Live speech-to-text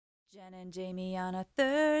Jen and Jamie on a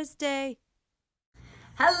Thursday.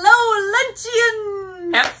 Hello,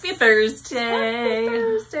 luncheons! Happy Thursday! Happy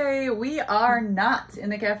Thursday! We are not in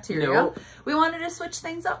the cafeteria. Nope. We wanted to switch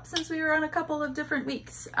things up since we were on a couple of different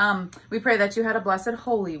weeks. We pray that you had a blessed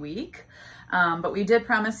Holy Week. But we did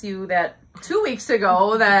promise you that 2 weeks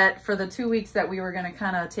ago that for the 2 weeks that we were going to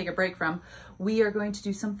kind of take a break from, we are going to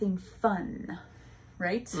do something fun.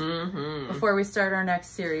 Right? Mm-hmm. Before we start our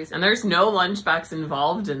next series. And there's no lunchbox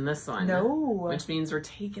involved in this one. No. Which means we're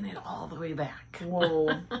taking it all the way back. Whoa.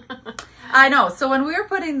 I know. So when we were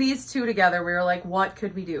putting these two together, we were like, what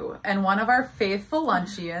could we do? And one of our faithful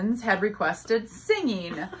luncheons had requested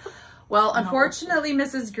singing. Well, unfortunately,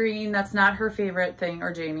 Mrs. Green, that's not her favorite thing,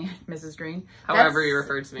 or Jamie, Mrs. Green. However you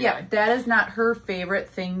refer to me. Yeah, that is not her favorite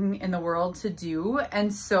thing in the world to do.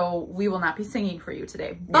 And so we will not be singing for you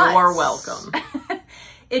today. But you're welcome.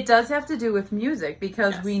 It does have to do with music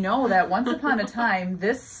because we know that once upon a time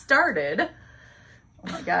this started.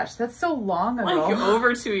 Oh my gosh, that's so long ago. Like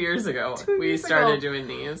over 2 years ago, we started doing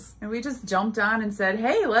these. And we just jumped on and said,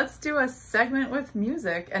 hey, let's do a segment with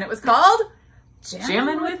music. And it was called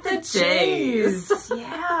Jamming with the Jays.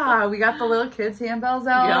 Yeah, we got the little kids' handbells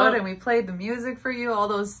out and we played the music for you, all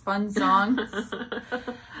those fun songs.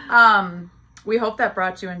 We hope that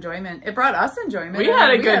brought you enjoyment. It brought us enjoyment. We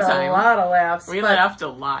had a good time. A lot of laughs. We laughed a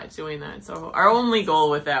lot doing that. So our only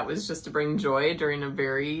goal with that was just to bring joy during a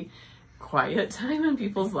very quiet time in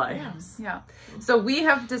people's lives. Yeah. So we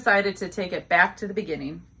have decided to take it back to the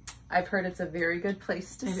beginning. I've heard it's a very good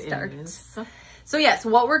place to start. So yes,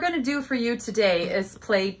 what we're going to do for you today is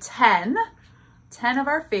play 10 of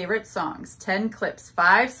our favorite songs. 10 clips,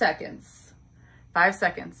 5 seconds. 5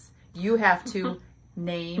 seconds. You have to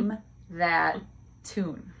name that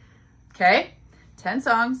tune. Okay? 10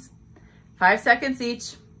 songs, 5 seconds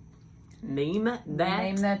each. Name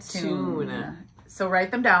that tune. So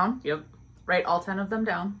write them down. Yep. Write all 10 of them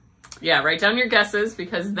down. Yeah, write down your guesses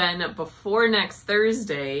because then before next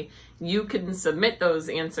Thursday, you can submit those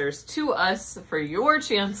answers to us for your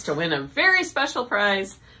chance to win a very special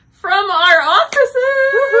prize from our offices.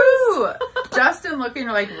 Woohoo! Justin looking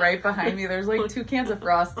like right behind me. There's like 2 cans of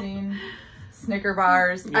frosting. Snicker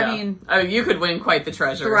bars. Yeah. I mean, oh, you could win quite the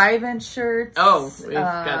treasure. Thrive-In shirts. Oh, we've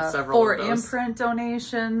got several 4 of those. imprint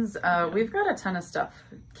donations. We've got a ton of stuff.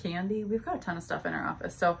 Candy. We've got a ton of stuff in our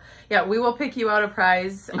office. So yeah, we will pick you out a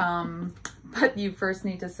prize. But you first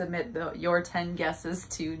need to submit your 10 guesses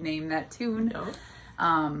to name that tune.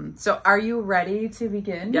 Yep. So are you ready to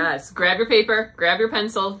begin? Yes. Grab your paper, grab your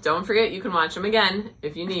pencil. Don't forget you can watch them again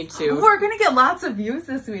if you need to. We're going to get lots of views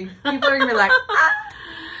this week. People are going to be like,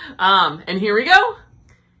 ah! And here we go.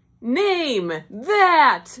 Name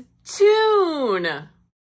that tune.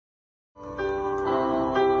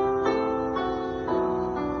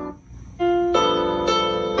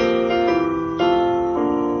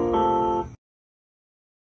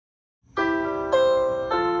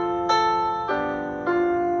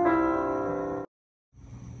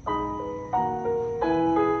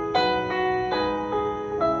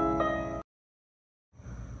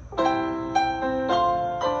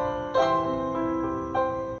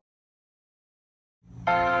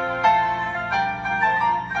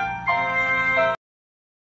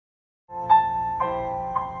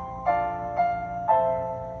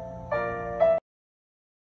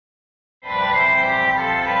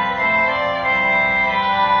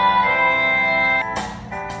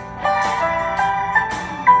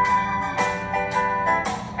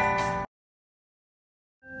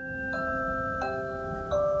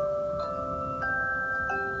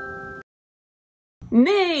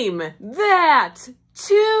 Name that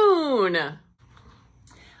tune.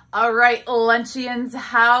 All right, luncheons,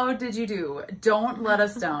 how did you do? Don't let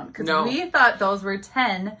us down because we thought those were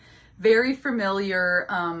 10 very familiar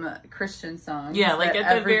Christian songs. Yeah, like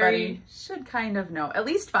at the very should kind of know. At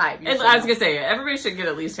least 5. I was gonna say everybody should get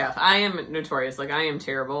at least half. I am notorious. Like I am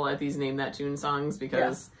terrible at these name that tune songs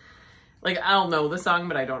because like I'll know the song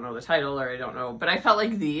but I don't know the title or I don't know. But I felt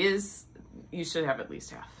like these you should have at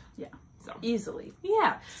least half. Yeah. So easily.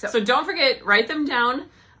 Yeah. So don't forget, write them down.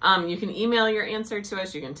 You can email your answer to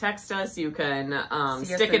us. You can text us. You can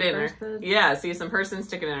stick it in. See us in person.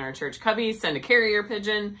 Stick it in our church cubby. Send a carrier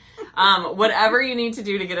pigeon. Whatever you need to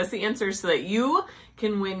do to get us the answers so that you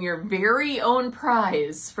can win your very own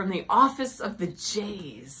prize from the office of the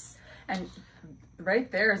Jays. And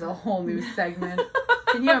right there is a whole new segment.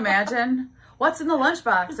 Can you imagine? What's in the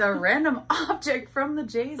lunchbox? A random object from the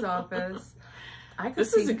Jays office.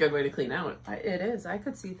 This is a good way to clean out. It is. I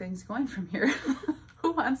could see things going from here.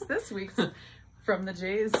 Who wants this week's from the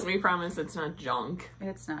Jays. We promise it's not junk.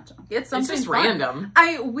 It's not junk. It's something just fun. random.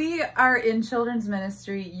 We are in children's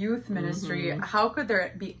ministry, youth ministry. How could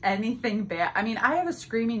there be anything bad? I mean, I have a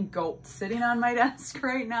screaming goat sitting on my desk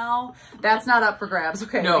right now. That's not up for grabs,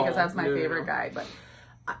 okay? No, because that's my favorite guy. But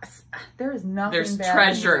there is nothing There's bad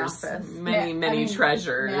treasures. in the office. Many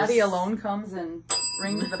treasures. Maddie alone comes and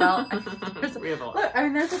rings the bell. We have a lot. Look, I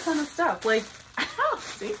mean, there's a ton of stuff. Like, Oh,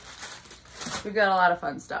 see? we've got a lot of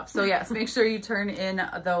fun stuff. So yes, make sure you turn in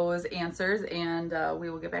those answers and we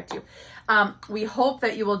will get back to you. We hope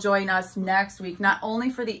that you will join us next week, not only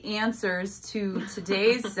for the answers to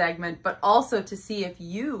today's segment, but also to see if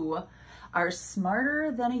you are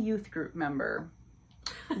smarter than a youth group member.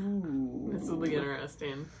 Ooh. This will be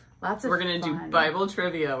interesting. Lots of We're going to do fun. Bible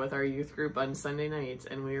trivia with our youth group on Sunday nights,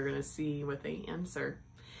 and we are going to see what they answer.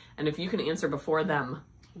 And if you can answer before them.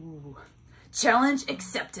 Ooh. Challenge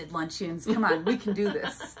accepted, Luncheons. Come on, we can do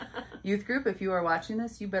this. Youth group, if you are watching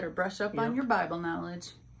this, you better brush up on your Bible knowledge.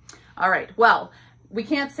 All right. Well, we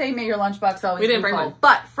can't say may your lunchbox always be full,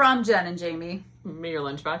 but from Jen and Jamie. May your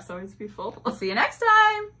lunchbox always be full. See you next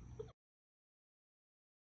time.